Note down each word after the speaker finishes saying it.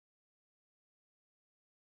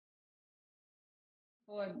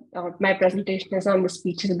My presentation is on the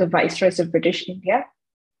speeches of the Viceroys of British India.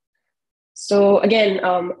 So again,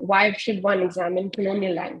 why should one examine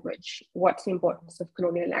colonial language? What's the importance of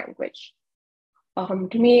colonial language?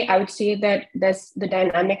 To me, I would say that the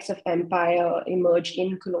dynamics of empire emerge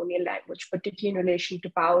in colonial language, particularly in relation to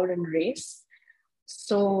power and race.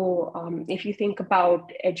 So if you think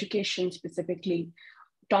about education specifically,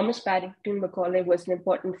 Thomas Barrington Macaulay was an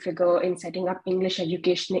important figure in setting up English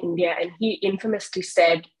education in India, and he infamously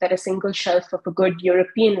said that a single shelf of a good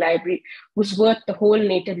European library was worth the whole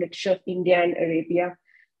native literature of India and Arabia.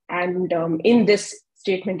 And in this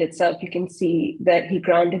statement itself, you can see that he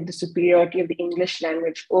grounded the superiority of the English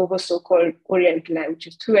language over so-called Oriental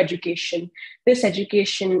languages through education. This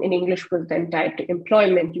education in English was then tied to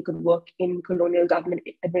employment. You could work in colonial government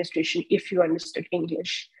administration if you understood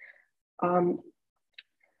English.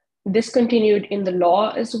 This continued in the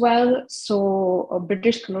law as well. So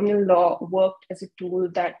British colonial law worked as a tool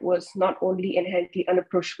that was not only inherently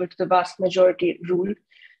unapproachable to the vast majority ruled,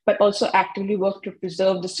 but also actively worked to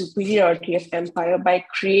preserve the superiority of empire by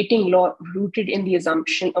creating law rooted in the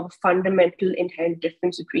assumption of a fundamental inherent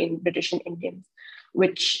difference between British and Indians,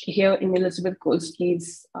 which here in Elizabeth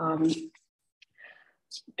Golski's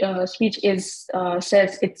speech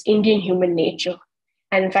says it's Indian human nature.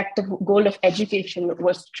 And in fact, the goal of education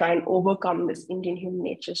was to try and overcome this Indian human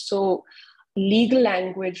nature. So legal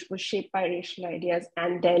language was shaped by racial ideas,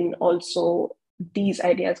 and then also these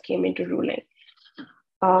ideas came into ruling.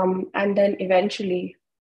 And then eventually,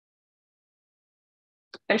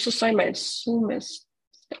 I'm so sorry, my Zoom is,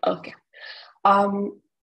 okay.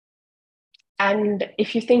 And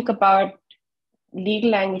if you think about legal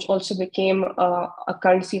language also became a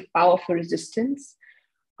currency of power for resistance.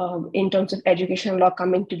 In terms of education law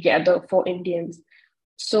coming together for Indians.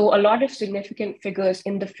 So a lot of significant figures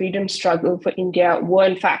in the freedom struggle for India were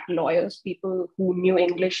in fact lawyers, people who knew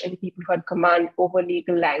English and people who had command over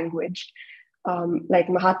legal language, like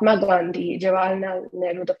Mahatma Gandhi, Jawaharlal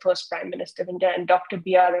Nehru, the first Prime Minister of India, and Dr.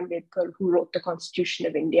 B.R. Ambedkar, who wrote the Constitution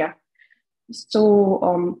of India.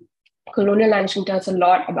 So colonial language tells a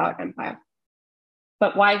lot about empire.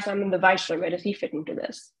 But why examine the Viceroy? Where does he fit into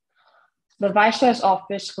this? The Viceroy's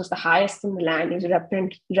office was the highest in the land. He was a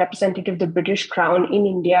representative of the British Crown in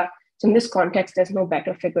India. So in this context, there's no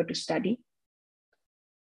better figure to study.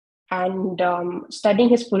 And studying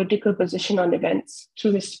his political position on events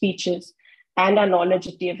through his speeches and our knowledge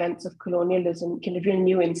of the events of colonialism can reveal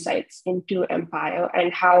new insights into empire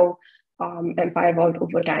and how empire evolved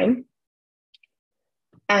over time.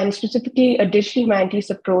 And specifically, a digital humanities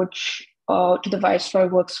approach to the Viceroy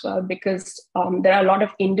works well because there are a lot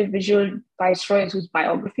of individual Viceroys whose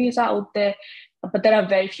biographies are out there, but there are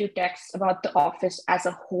very few texts about the office as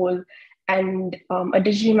a whole. And a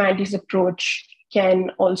digital humanities approach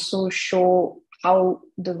can also show how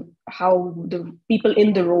the people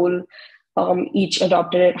in the role each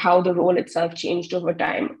adopted it, how the role itself changed over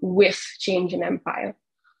time with change in empire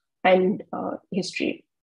and history.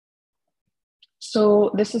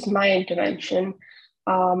 So this is my intervention.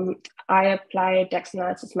 I apply text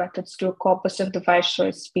analysis methods to a corpus of the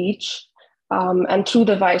Viceroy's speech. And through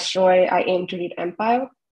the Viceroy, I aim to read empire.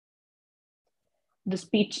 The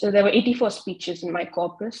speech, there were 84 speeches in my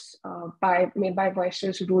corpus made by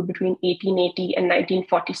Viceroys who ruled between 1880 and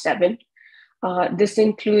 1947. This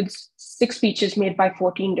includes 6 speeches made by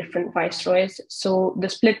 14 different Viceroys. So the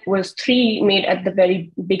split was 3 made at the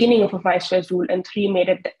very beginning of a Viceroy's rule and 3 made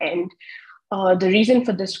at the end. The reason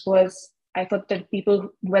for this was I thought that people,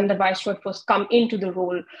 when the Viceroy first come into the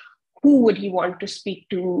role, who would he want to speak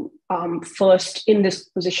to first in this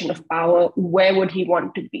position of power? Where would he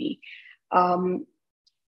want to be?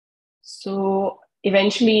 So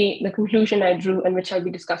eventually, the conclusion I drew, and which I'll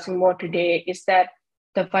be discussing more today, is that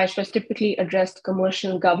the Viceroys typically addressed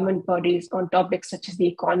commercial government bodies on topics such as the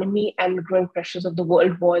economy and the growing pressures of the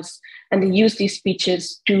world wars. And they used these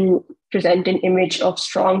speeches to present an image of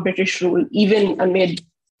strong British rule, even amid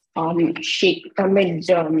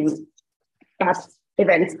past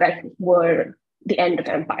events that were the end of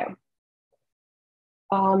empire.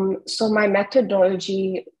 So my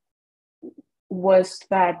methodology was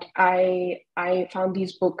that I found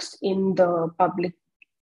these books in the public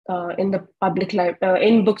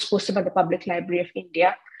in books posted by the Public Library of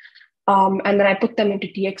India, and then I put them into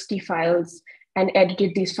TXT files and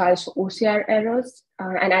edited these files for OCR errors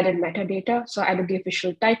and added metadata. So I added the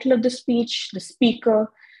official title of the speech, the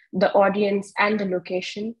speaker, the audience, and the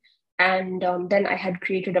location. And then I had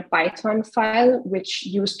created a Python file, which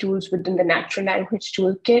used tools within the natural language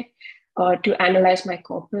toolkit to analyze my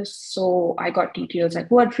corpus. So I got details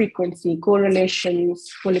like word frequency,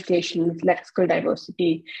 correlations, collocations, lexical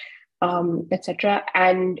diversity. etc.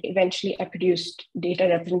 And eventually I produced data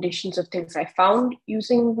representations of things I found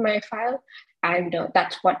using my file. And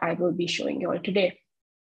that's what I will be showing you all today.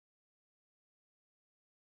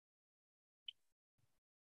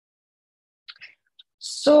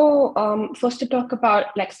 So first to talk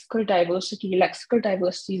about lexical diversity. Lexical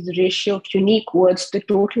diversity is the ratio of unique words to the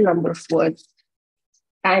total number of words.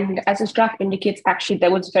 And as this graph indicates, actually,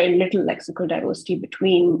 there was very little lexical diversity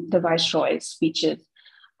between the Viceroy's speeches.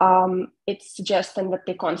 It suggests then that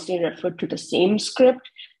they constantly referred to the same script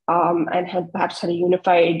and had perhaps had a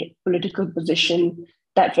unified political position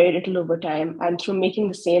that varied little over time. And through making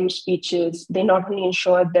the same speeches, they not only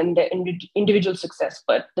ensured then their individual success,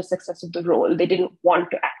 but the success of the role. They didn't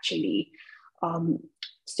want to actually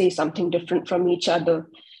say something different from each other.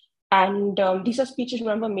 And these are speeches,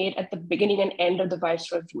 remember, made at the beginning and end of the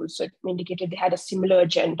Viceroy rule. So it indicated they had a similar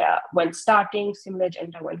agenda when starting, similar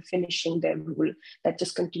agenda when finishing their rule that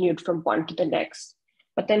just continued from one to the next.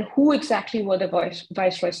 But then who exactly were the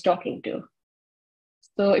Viceroys talking to?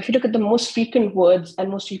 So if you look at the most frequent words and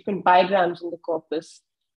most frequent bigrams in the corpus,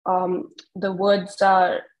 the words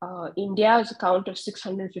are India's account of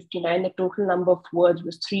 659. The total number of words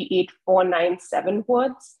was 38497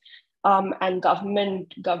 words. And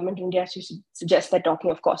government India suggests they're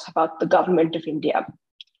talking, of course, about the government of India.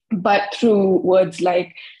 But through words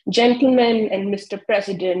like gentlemen and Mr.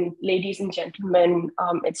 President, ladies and gentlemen,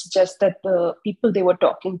 it suggests that the people they were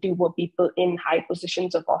talking to were people in high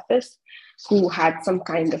positions of office who had some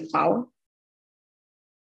kind of power.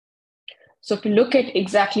 So if you look at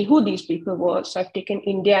exactly who these people were, so I've taken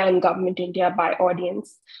India and government India by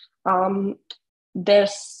audience,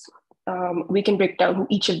 we can break down who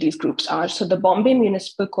each of these groups are. So the Bombay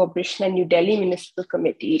Municipal Corporation and New Delhi Municipal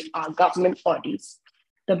Committee are government bodies.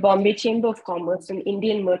 The Bombay Chamber of Commerce and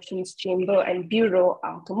Indian Merchants Chamber and Bureau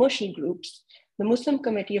are commercial groups. The Muslim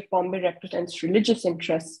Committee of Bombay represents religious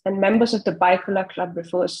interests, and members of the Bicolor Club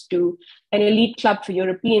refers to an elite club for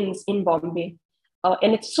Europeans in Bombay.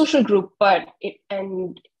 And it's a social group,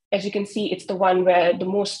 and as you can see, it's the one where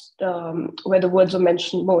where the words were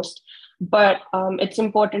mentioned most. But it's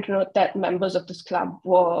important to note that members of this club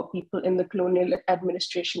were people in the colonial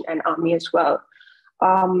administration and army as well.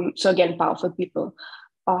 So again, powerful people.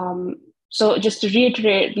 So just to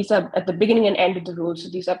reiterate, these are at the beginning and end of the rule. So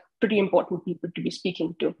these are pretty important people to be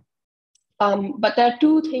speaking to. But there are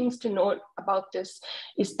two things to note about this,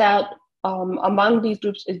 is that among these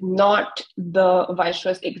groups is not the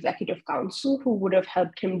Viceroy's executive council who would have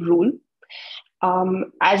helped him rule,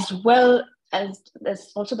 as well as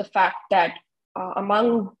there's also the fact that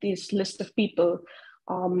among this list of people,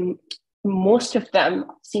 most of them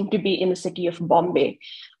seem to be in the city of Bombay,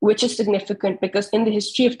 which is significant because in the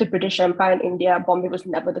history of the British Empire in India, Bombay was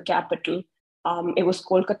never the capital. It was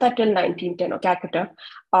Kolkata till 1910, or Calcutta.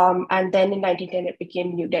 And then in 1910, it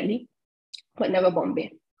became New Delhi, but never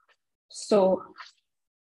Bombay. So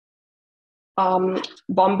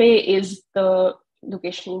Bombay is the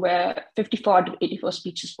location where 54 out of 84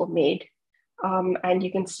 speeches were made. And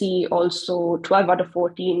you can see also 12 out of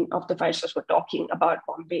 14 of the viceroys were talking about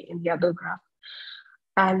Bombay in the other graph.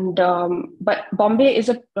 And but Bombay is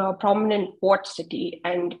a prominent port city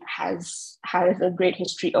and has a great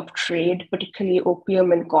history of trade, particularly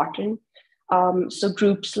opium and cotton. So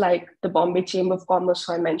groups like the Bombay Chamber of Commerce,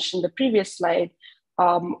 who I mentioned in the previous slide,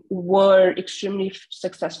 were extremely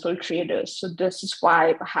successful traders. So this is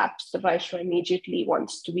why perhaps the viceroy immediately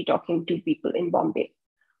wants to be talking to people in Bombay.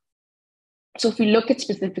 So if we look at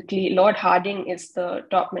specifically, Lord Hardinge is the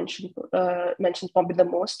top mentioned Bombay the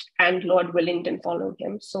most, and Lord Willingdon followed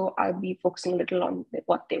him. So I'll be focusing a little on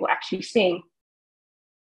what they were actually saying.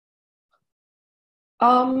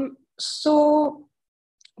 So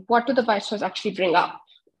what do the viceroys actually bring up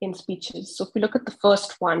in speeches? So if we look at the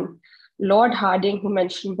first one, Lord Hardinge, who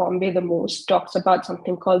mentioned Bombay the most, talks about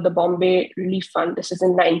something called the Bombay Relief Fund. This is in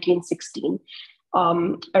 1916,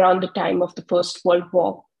 around the time of the First World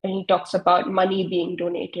War. And he talks about money being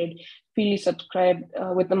donated, freely subscribed,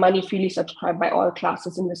 with the money freely subscribed by all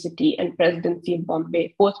classes in the city and presidency of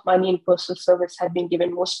Bombay. Both money and personal service had been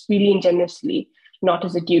given most freely and generously, not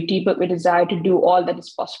as a duty, but with desire to do all that is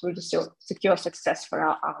possible to secure success for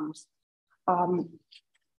our arms.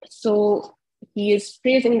 So he is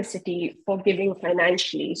praising the city for giving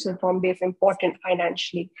financially. So Bombay is important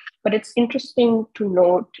financially. But it's interesting to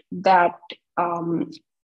note that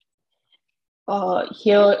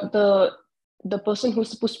here the person who's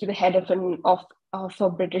supposed to be the head of the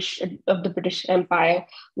British Empire,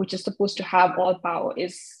 which is supposed to have all power,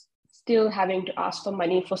 is still having to ask for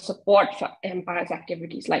money for support for empire's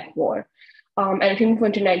activities like war. And if you move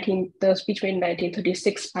on to the speech made in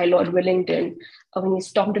 1936 by Lord Wellington, when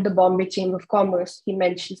he's talking to the Bombay Chamber of Commerce, he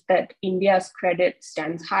mentions that India's credit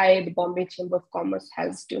stands high. The Bombay Chamber of Commerce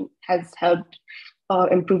has helped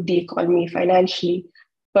improve the economy financially.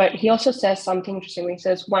 But he also says something interesting. He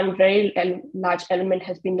says one very large element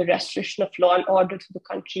has been the restoration of law and order to the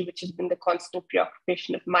country, which has been the constant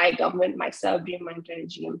preoccupation of my government, myself, during my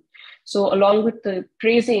regime. So along with the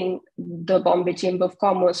praising the Bombay Chamber of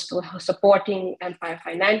Commerce for supporting empire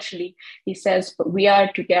financially, he says, but we are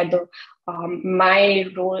together. My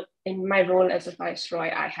role as a viceroy,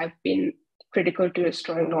 I have been critical to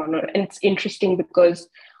restoring law and order. And it's interesting because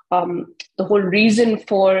the whole reason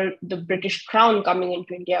for the British Crown coming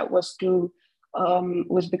into India was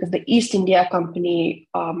because the East India Company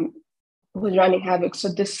was running havoc. So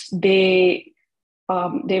they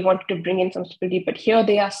wanted to bring in some stability, but here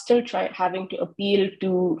they are still having to appeal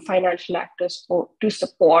to financial actors to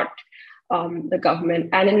support the government.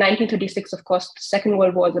 And in 1936, of course, the Second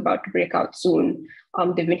World War is about to break out soon.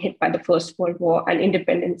 They've been hit by the First World War, and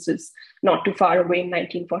independence is not too far away in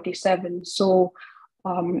 1947. So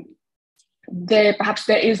perhaps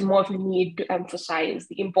there is more of a need to emphasize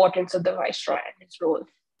the importance of the viceroy and his role.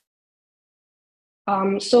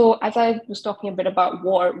 So as I was talking a bit about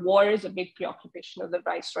war is a big preoccupation of the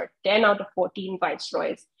viceroy. 10 out of 14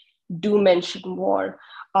 viceroys do mention war.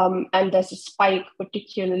 And there's a spike,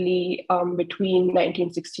 particularly between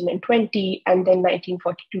 1916 and 20, and then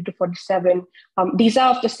 1942 to 47. These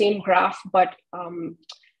are of the same graph, but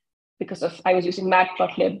because I was using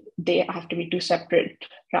Matplotlib, they have to be two separate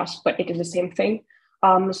graphs, but it is the same thing.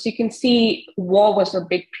 So you can see war was a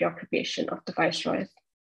big preoccupation of the viceroys.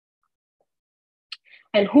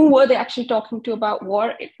 And who were they actually talking to about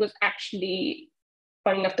war? It was actually,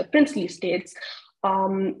 funny enough, the princely states,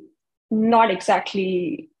 not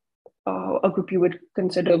exactly a group you would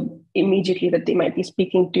consider immediately that they might be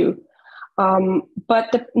speaking to.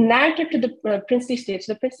 But the narrative to the princely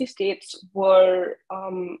states were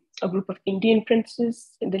a group of Indian princes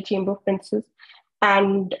in the Chamber of Princes,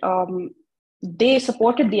 and they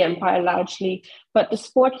supported the empire largely. But the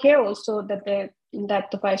support here also that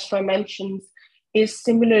the viceroy mentions is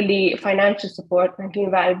similarly financial support, thanking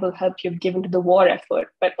invaluable help you've given to the war effort,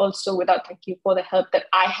 but also without thank you for the help that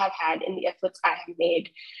I have had in the efforts I have made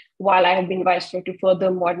while I have been viceroy to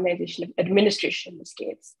further modernization of administration in the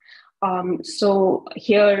states. So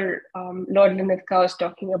here, Lord Linlithgow is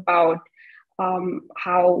talking about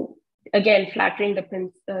how, again, flattering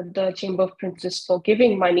the Chamber of Princes for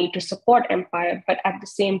giving money to support empire, but at the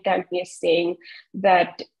same time, he is saying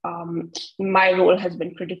that my role has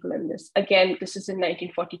been critical in this. Again, this is in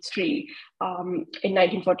 1943. In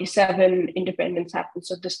 1947, independence happened.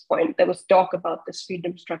 So at this point, there was talk about this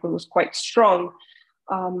freedom struggle was quite strong.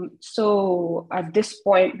 So at this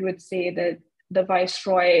point, we would say that the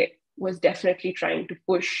viceroy was definitely trying to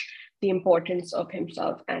push the importance of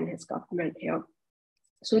himself and his government here.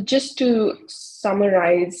 So just to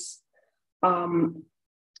summarize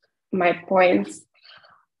my points,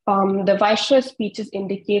 the viceroy's speeches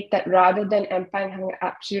indicate that rather than empire having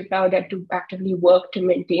absolute power, they had to actively work to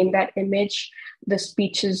maintain that image. The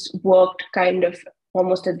speeches worked kind of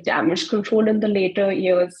almost as damage control in the later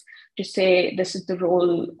years to say this is the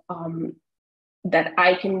role that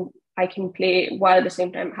I can play, while at the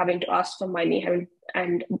same time having to ask for money.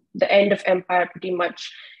 And the end of empire pretty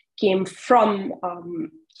much came from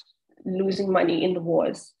losing money in the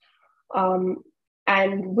wars.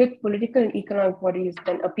 And with political and economic bodies,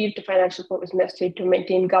 then appeal to financial support was necessary to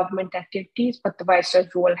maintain government activities, but the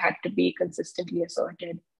viceroy's role had to be consistently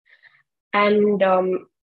asserted. And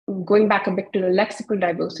going back a bit to the lexical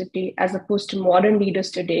diversity, as opposed to modern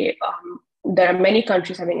leaders today, there are many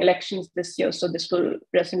countries having elections this year, so this will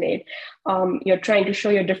resonate. You're trying to show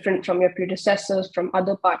you're different from your predecessors, from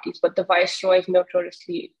other parties, but the viceroys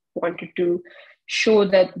notoriously wanted to show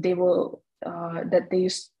that they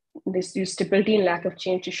use stability and lack of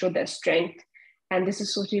change to show their strength. And this is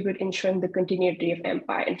associated with ensuring the continuity of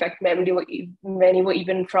empire. In fact, many were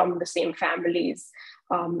even from the same families,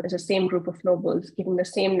 as the same group of nobles, giving the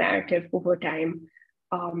same narrative over time.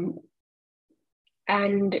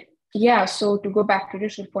 So to go back to the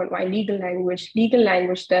original point, why legal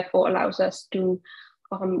language therefore allows us to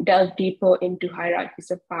delve deeper into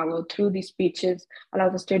hierarchies of power through these speeches,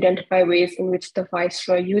 allows us to identify ways in which the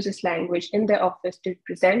viceroy uses language in their office to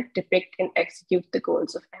present, depict, and execute the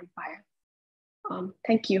goals of empire.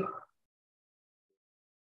 Thank you.